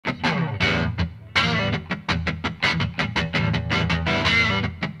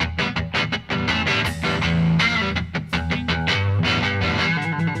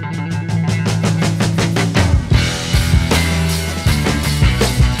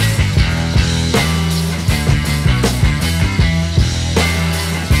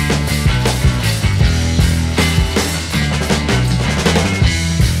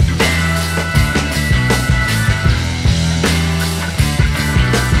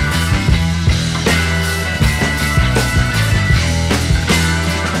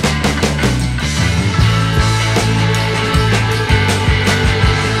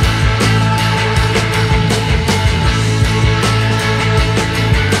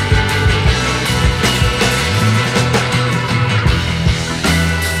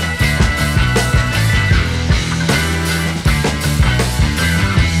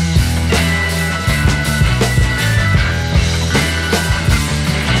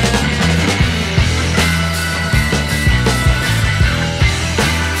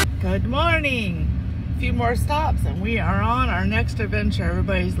more stops and we are on our next adventure.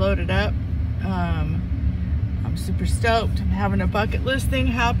 Everybody's loaded up. I'm super stoked. I'm having a bucket list thing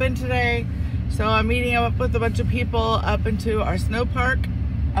happen today. So I'm meeting up with a bunch of people up into our snow park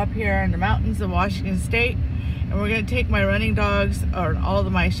up here in the mountains of Washington State. And we're gonna take my running dogs, or all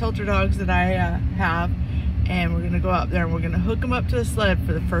of my shelter dogs that I have, and we're gonna go out there and we're gonna hook them up to the sled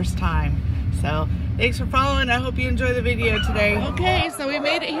for the first time. So thanks for following. I hope you enjoy the video today. Okay, so we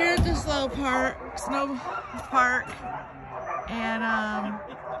made it here at the snow park, and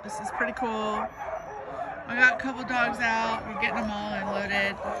this is pretty cool. I got a couple dogs out. We're getting them all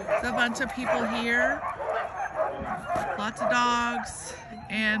unloaded. There's a bunch of people here, lots of dogs,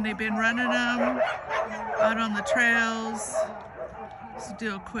 and they've been running them out on the trails. Let's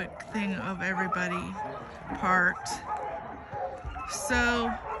do a quick thing of everybody parked.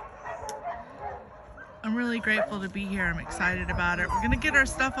 So I'm really grateful to be here. I'm excited about it. We're gonna get our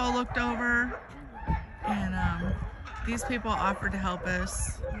stuff all looked over, and these people offered to help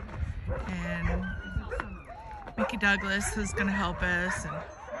us, and Mickey Douglas is gonna help us, and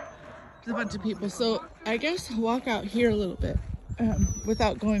there's a bunch of people. So I guess I'll walk out here a little bit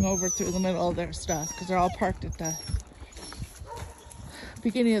without going over through the middle of their stuff, because they're all parked at the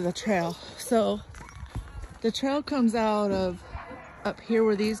beginning of the trail. So the trail comes out of up here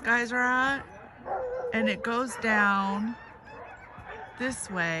where these guys are at, and it goes down this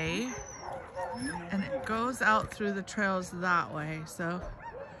way, and it goes out through the trails that way. So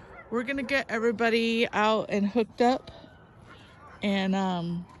we're gonna get everybody out and hooked up, and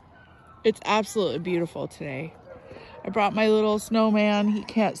it's absolutely beautiful today. I brought my little snowman. He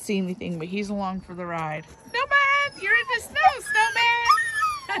can't see anything, but he's along for the ride. Snowman, you're in the snow,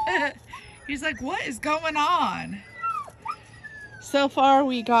 snowman. He's like, what is going on? So far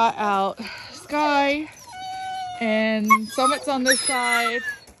we got out Sky and Summit's on this side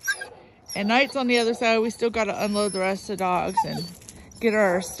and Knight's on the other side. We still got to unload the rest of the dogs and get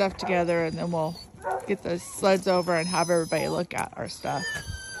our stuff together, and then we'll get the sleds over and have everybody look at our stuff.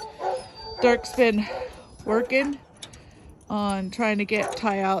 Dirk's been working on trying to get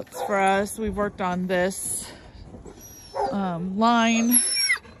tie outs for us. We've worked on this line.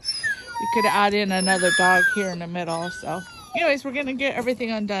 We could add in another dog here in the middle. So anyways, we're gonna get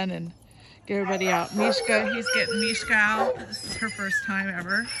everything undone and get everybody out. Mishka, he's getting Mishka out. This is her first time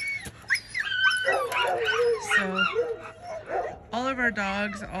ever. So all of our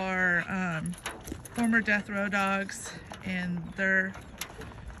dogs are former death row dogs, and they're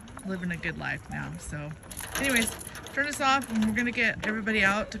living a good life now. So anyways, turn this off and we're gonna get everybody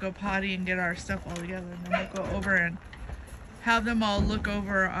out to go potty and get our stuff all together, and then we'll go over and have them all look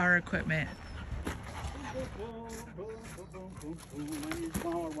over our equipment.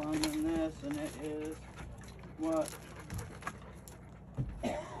 Smaller one than this, and it is what?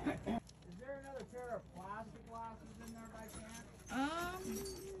 Is there another pair of plastic glasses in there by chance?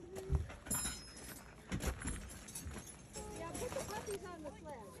 Yeah, put the puppies on the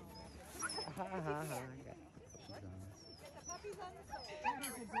sled. Get the puppies on the sled. That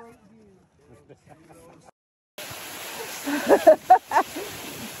is a great view.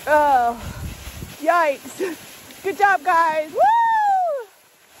 Oh, yikes. Good job, guys. Woo!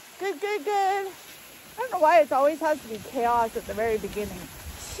 Good, good, good. I don't know why it always has to be chaos at the very beginning.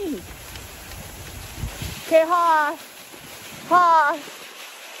 Jeez. Okay, ha. Ha.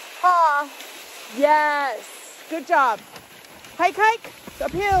 Ha. Yes. Good job. Hike, hike. It's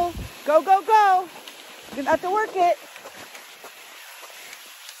uphill. Go, go, go. You're gonna have to work it.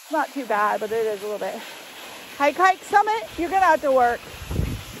 It's not too bad, but it is a little bit. Hike, hike, Summit. You're gonna have to work.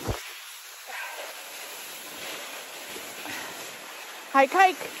 Hike,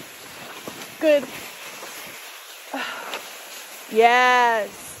 hike. Good. Yes.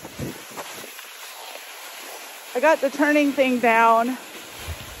 I got the turning thing down.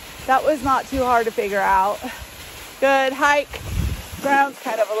 That was not too hard to figure out. Good. Hike. Ground's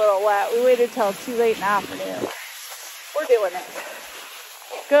kind of a little wet. We waited till too late in the afternoon. We're doing it.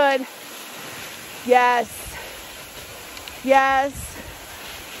 Good. Yes. Yes.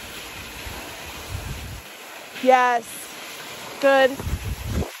 Yes. Good.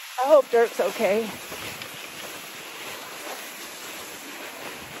 I hope Dirk's okay.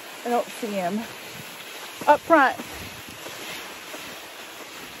 I don't see him. Up front.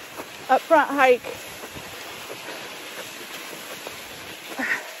 Up front hike.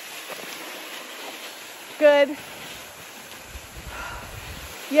 Good.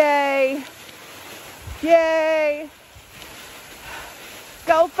 Yay. Yay.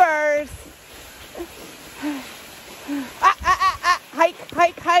 Go first. Hike,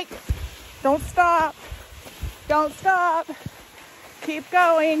 hike, hike. Don't stop. Don't stop. Keep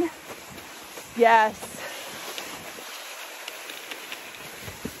going. Yes.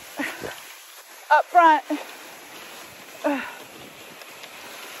 Up front.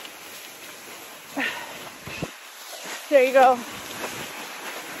 There you go.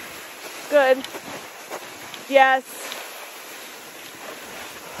 Good. Yes.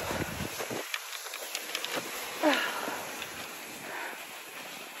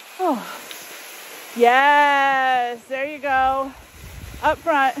 Oh. Yes. There you go. Up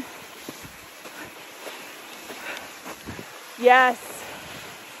front. Yes.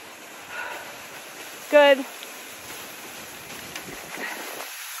 Good.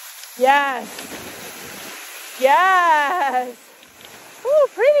 Yes. Yes. Ooh,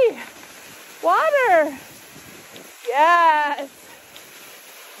 pretty. Water. Yes.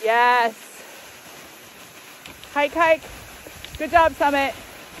 Yes. Hike, hike. Good job, Summit.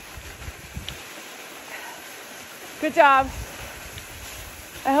 Good job.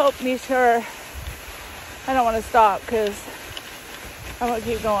 I hope Misha, I don't want to stop because I want to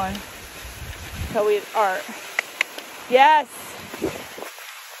keep going until we are. Yes.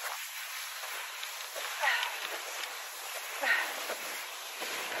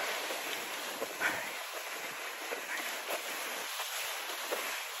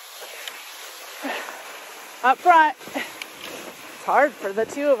 Up front. It's hard for the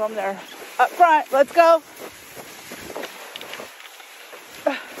two of them there. Up front. Let's go.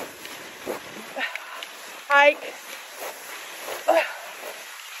 Hike.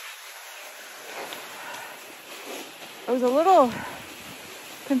 I was a little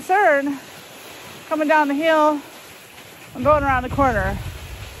concerned coming down the hill and going around the corner,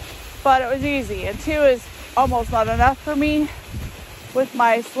 but it was easy. And 2 is almost not enough for me with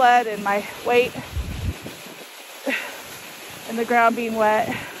my sled and my weight and the ground being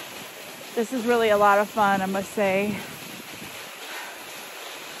wet. This is really a lot of fun, I must say.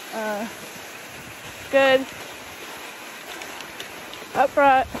 Good. Up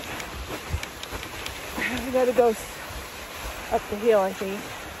front. We gotta go up the hill, I think.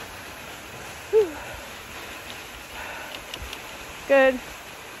 Whew. Good.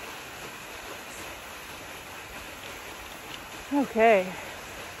 Okay.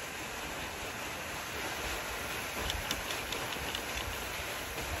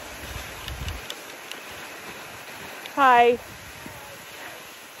 Hi.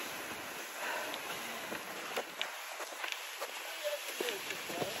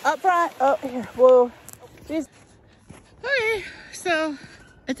 Up front. Oh, here. Whoa. These. Okay, so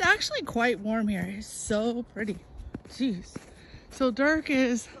it's actually quite warm here. It's so pretty. Jeez. So Dirk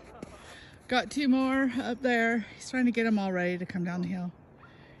is got 2 more up there. He's trying to get them all ready to come down the hill.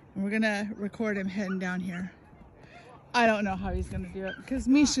 And we're gonna record him heading down here. I don't know how he's gonna do it because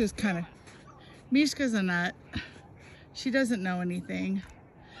Mishka's a nut. She doesn't know anything.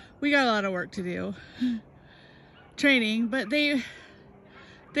 We got a lot of work to do. Training, but they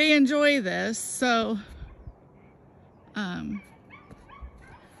enjoy this, so I'm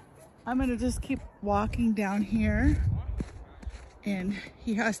gonna just keep walking down here, and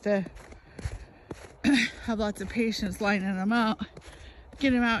he has to have lots of patience lining them out,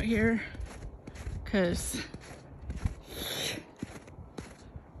 get him out here, because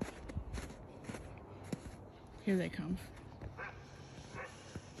here they come.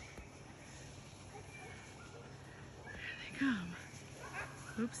 Here they come.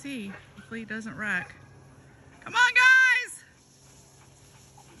 Oopsie. Hopefully he doesn't wreck. Come on, guys!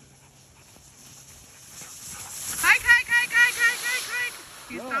 Hike, hike, hike, hike, hike, hike, hike.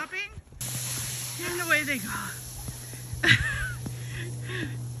 You stopping? And away they go.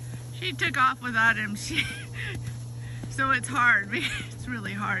 She took off without him. So it's hard. It's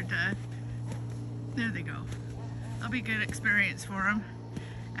really hard to... There they go. That'll be a good experience for them.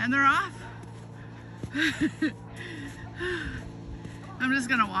 And they're off. I'm just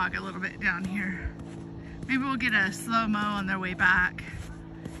gonna walk a little bit down here. Maybe we'll get a slow-mo on their way back.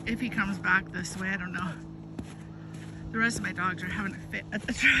 If he comes back this way, I don't know. The rest of my dogs are having a fit at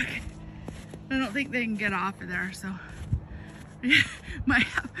the truck. I don't think they can get off of there, so. Might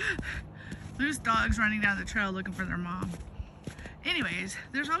have loose dogs running down the trail looking for their mom. Anyways,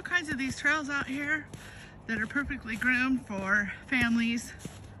 there's all kinds of these trails out here that are perfectly groomed for families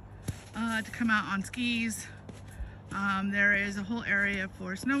to come out on skis. There is a whole area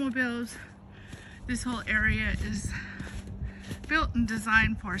for snowmobiles. This whole area is built and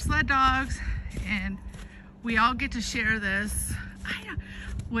designed for sled dogs, and we all get to share this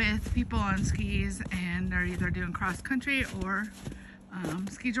with people on skis, and they're either doing cross country or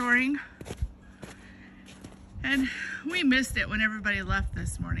ski touring. And we missed it when everybody left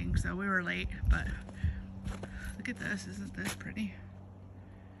this morning, so we were late, but look at this. Isn't this pretty?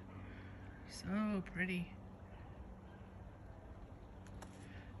 So pretty.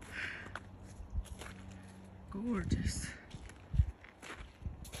 Gorgeous.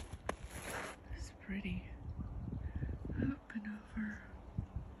 It's pretty. Up and over.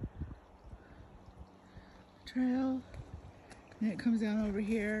 Trail. And it comes down over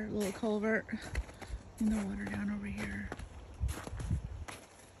here, a little culvert. And the water down over here.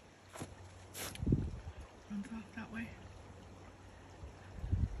 Runs off that way.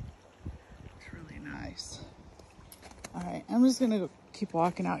 It's really nice. All right, I'm just gonna keep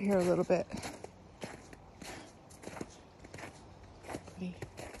walking out here a little bit.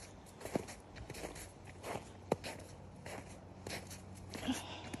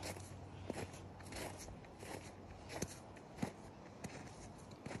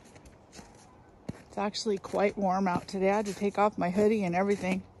 It's actually quite warm out today. I had to take off my hoodie and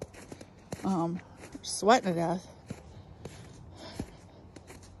everything. Sweating to death.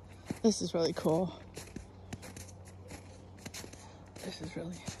 This is really cool. This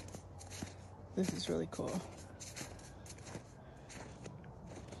is really cool.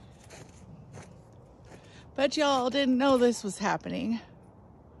 Bet y'all didn't know this was happening.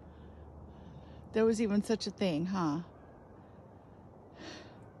 There was even such a thing, huh?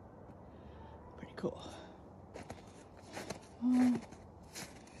 Pretty cool.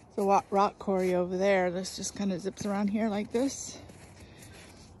 There's a rock quarry over there. This just kind of zips around here like this.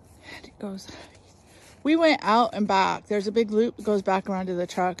 And it goes. We went out and back. There's a big loop that goes back around to the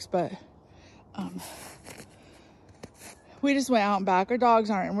trucks, but we just went out and back. Our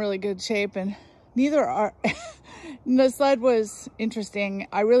dogs aren't in really good shape, and neither are. The sled was interesting.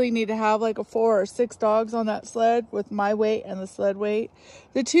 I really need to have like 4 or 6 dogs on that sled with my weight and the sled weight.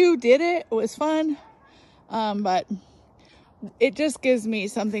 The 2 did it. It was fun, but it just gives me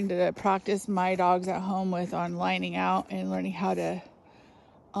something to practice my dogs at home with on lining out and learning how to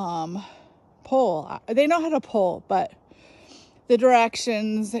pull. They know how to pull, but the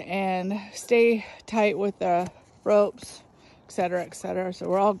directions and stay tight with the ropes, etc., etc. So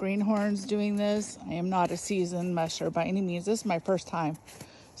we're all greenhorns doing this. I am not a seasoned mesher by any means. This is my first time,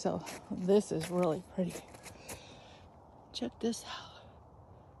 so this is really pretty. Check this out.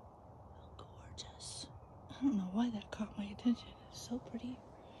 Gorgeous. I don't know why that caught my attention. It's so pretty.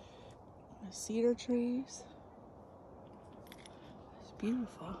 The cedar trees. It's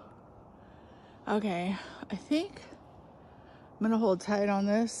beautiful. Okay, I think I'm gonna hold tight on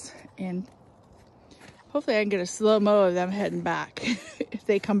this and hopefully I can get a slow-mo of them heading back if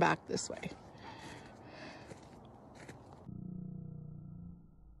they come back this way.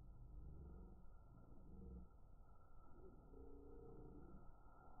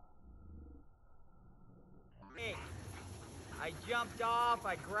 Hey, I jumped off,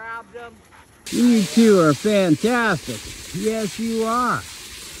 I grabbed them. You two are fantastic. Yes, you are.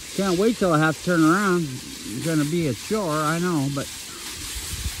 Can't wait till I have to turn around. You're gonna be a chore, I know, but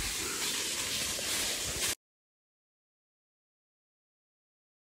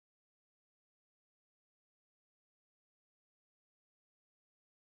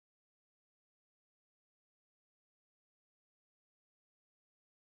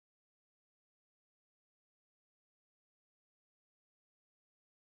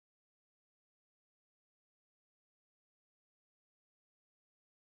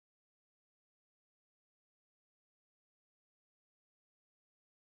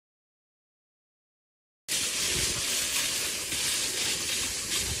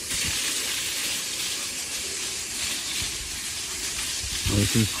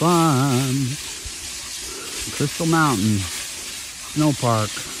this is fun. Crystal Mountain Snow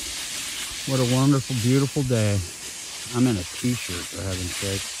Park. What a wonderful, beautiful day. I'm in a t-shirt, for heaven's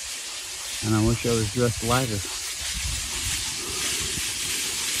sake. And I wish I was dressed lighter.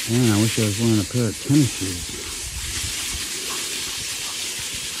 And I wish I was wearing a pair of tennis shoes.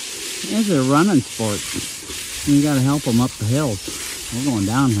 These are running sports. You gotta help them up the hills. We're going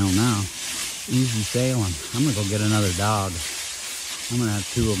downhill now. Easy sailing. I'm gonna go get another dog. I'm gonna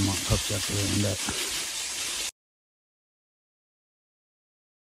have 2 of them hooked up here in a bit.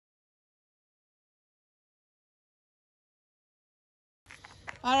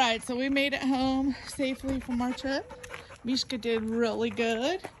 All right, so we made it home safely from our trip. Mishka did really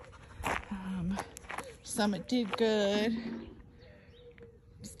good. Summit did good.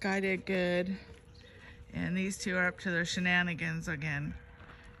 Sky did good. And these 2 are up to their shenanigans again.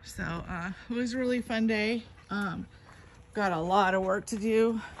 So it was a really fun day. Got a lot of work to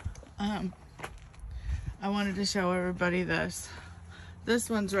do. I wanted to show everybody this. This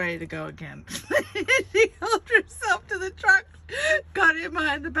one's ready to go again. She held herself to the truck, got in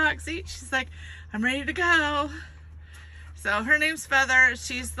behind the back seat. She's like, I'm ready to go. So her name's Feather.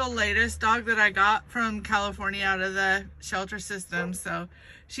 She's the latest dog that I got from California out of the shelter system. So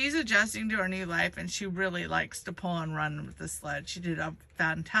she's adjusting to her new life, and she really likes to pull and run with the sled. She did a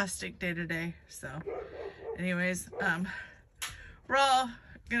fantastic day today. So anyways, we're all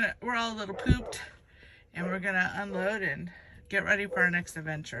a little pooped, and we're gonna unload and get ready for our next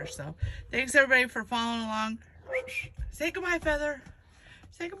adventure. So thanks everybody for following along. Say goodbye, Feather.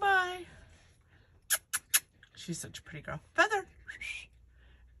 Say goodbye. She's such a pretty girl. Feather.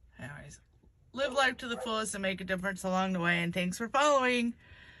 Anyways, live life to the fullest and make a difference along the way. And thanks for following.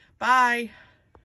 Bye.